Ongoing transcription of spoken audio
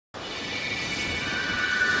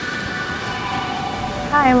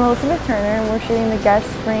Hi, I'm Elizabeth Turner and we're shooting the Guess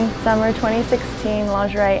Spring Summer 2016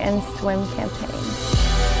 lingerie and swim campaign.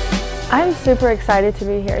 I'm super excited to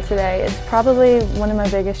be here today. It's probably one of my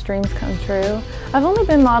biggest dreams come true. I've only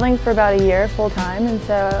been modeling for about a year full time, and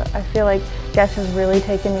so I feel like Guess has really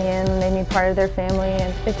taken me in and made me part of their family,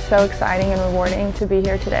 and it's so exciting and rewarding to be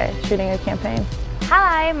here today shooting a campaign.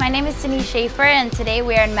 Hi, my name is Denise Schaefer and today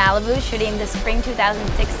we are in Malibu shooting the Spring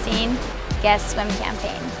 2016 Guess Swim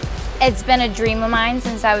campaign. It's been a dream of mine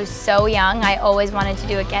since I was so young. I always wanted to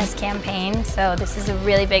do a Guess campaign, so this is a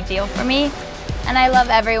really big deal for me. And I love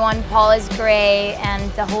everyone. Paul is great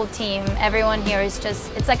and the whole team. Everyone here is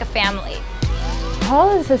just, it's like a family.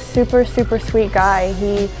 Paul is a super sweet guy.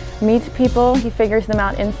 He meets people, he figures them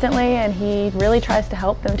out instantly, and he really tries to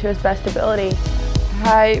help them to his best ability.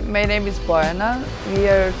 Hi, my name is Bojana. We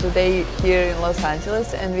are today here in Los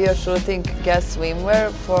Angeles and we are shooting Guess swimwear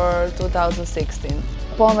for 2016.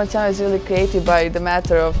 Paul is really creative by the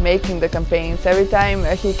matter of making the campaigns. Every time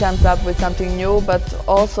he comes up with something new, but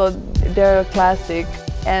also they're classic,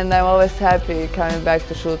 and I'm always happy coming back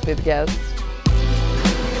to shoot with Guess.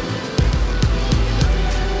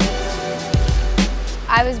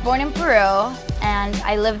 I was born in Peru and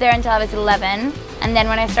I lived there until I was 11, and then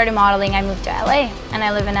when I started modeling I moved to LA and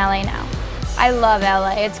I live in LA now. I love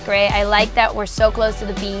LA, it's great. I like that we're so close to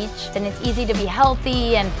the beach and it's easy to be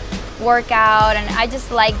healthy and work out, and I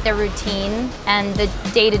just like the routine and the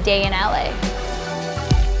day-to-day in LA.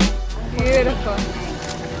 Beautiful.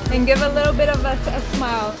 And give a little bit of a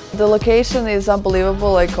smile. The location is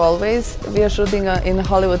unbelievable, like always. We are shooting in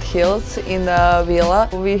Hollywood Hills in the villa.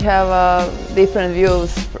 We have different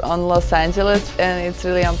views on Los Angeles and it's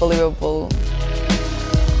really unbelievable.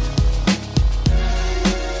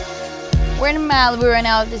 We're in Malibu right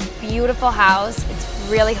now at this beautiful house. It's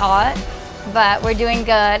really hot, but we're doing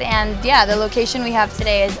good, and yeah, the location we have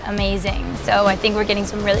today is amazing. So I think we're getting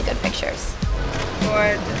some really good pictures.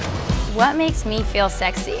 Gorgeous. What makes me feel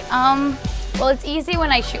sexy? Well, it's easy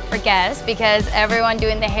when I shoot for Guess because everyone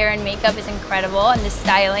doing the hair and makeup is incredible, and the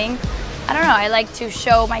styling. I don't know, I like to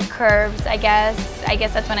show my curves, I guess. I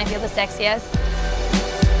guess that's when I feel the sexiest.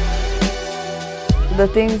 The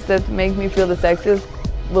things that make me feel the sexiest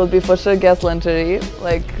will be for sure Guess lingerie.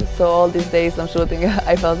 So all these days I'm shooting,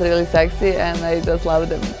 I felt really sexy and I just love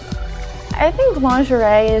them. I think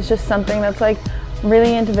lingerie is just something that's like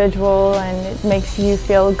really individual, and it makes you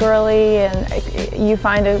feel girly, and you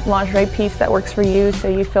find a lingerie piece that works for you so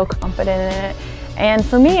you feel confident in it. And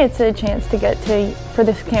for me, it's a chance to get to, for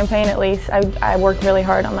this campaign at least, I work really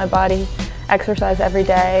hard on my body, exercise every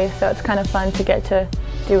day, so it's kind of fun to get to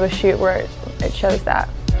do a shoot where it shows that.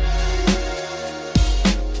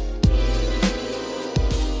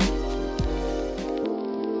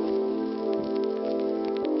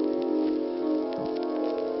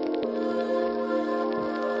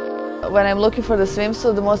 When I'm looking for the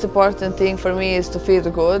swimsuit, the most important thing for me is to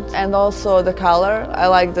fit good, and also the color. I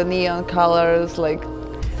like the neon colors, like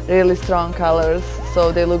really strong colors,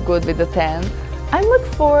 so they look good with the tan. I look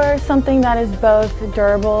for something that is both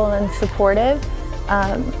durable and supportive,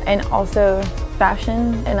 and also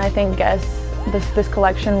fashion, and I think Guess, this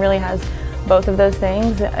collection really has both of those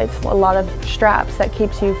things. It's a lot of straps that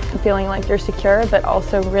keeps you feeling like you're secure, but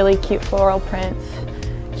also really cute floral prints,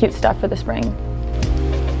 cute stuff for the spring.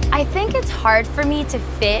 I think it's hard for me to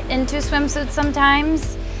fit into swimsuits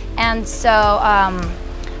sometimes, and so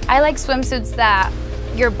I like swimsuits that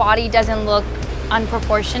your body doesn't look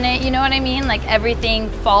unproportionate, you know what I mean? Like everything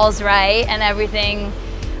falls right and everything,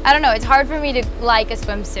 I don't know, it's hard for me to like a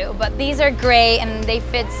swimsuit, but these are great and they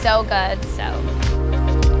fit so good, so.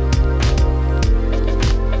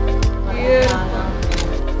 Beautiful.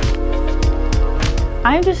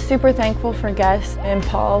 I'm just super thankful for Guess and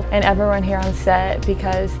Paul and everyone here on set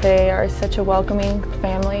because they are such a welcoming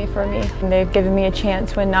family for me. And they've given me a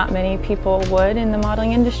chance when not many people would in the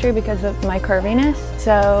modeling industry because of my curviness.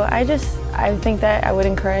 So I think that I would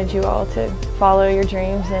encourage you all to follow your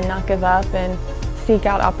dreams and not give up, and seek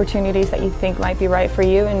out opportunities that you think might be right for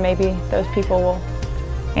you, and maybe those people will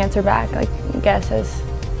answer back like Guess has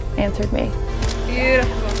answered me.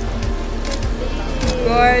 Beautiful.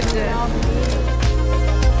 Gorgeous.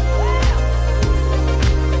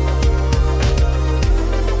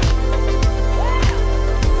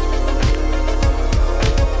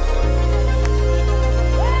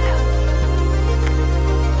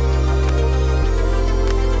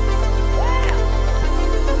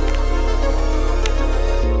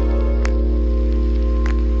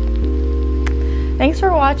 Thanks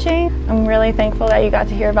for watching. I'm really thankful that you got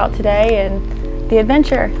to hear about today and the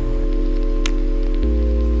adventure.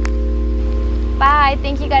 Bye.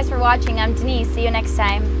 Thank you guys for watching. I'm Denise. See you next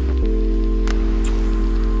time.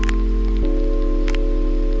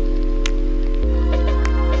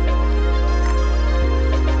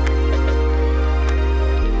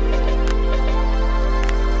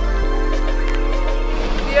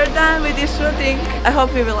 finish shooting. I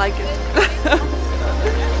hope you will like it.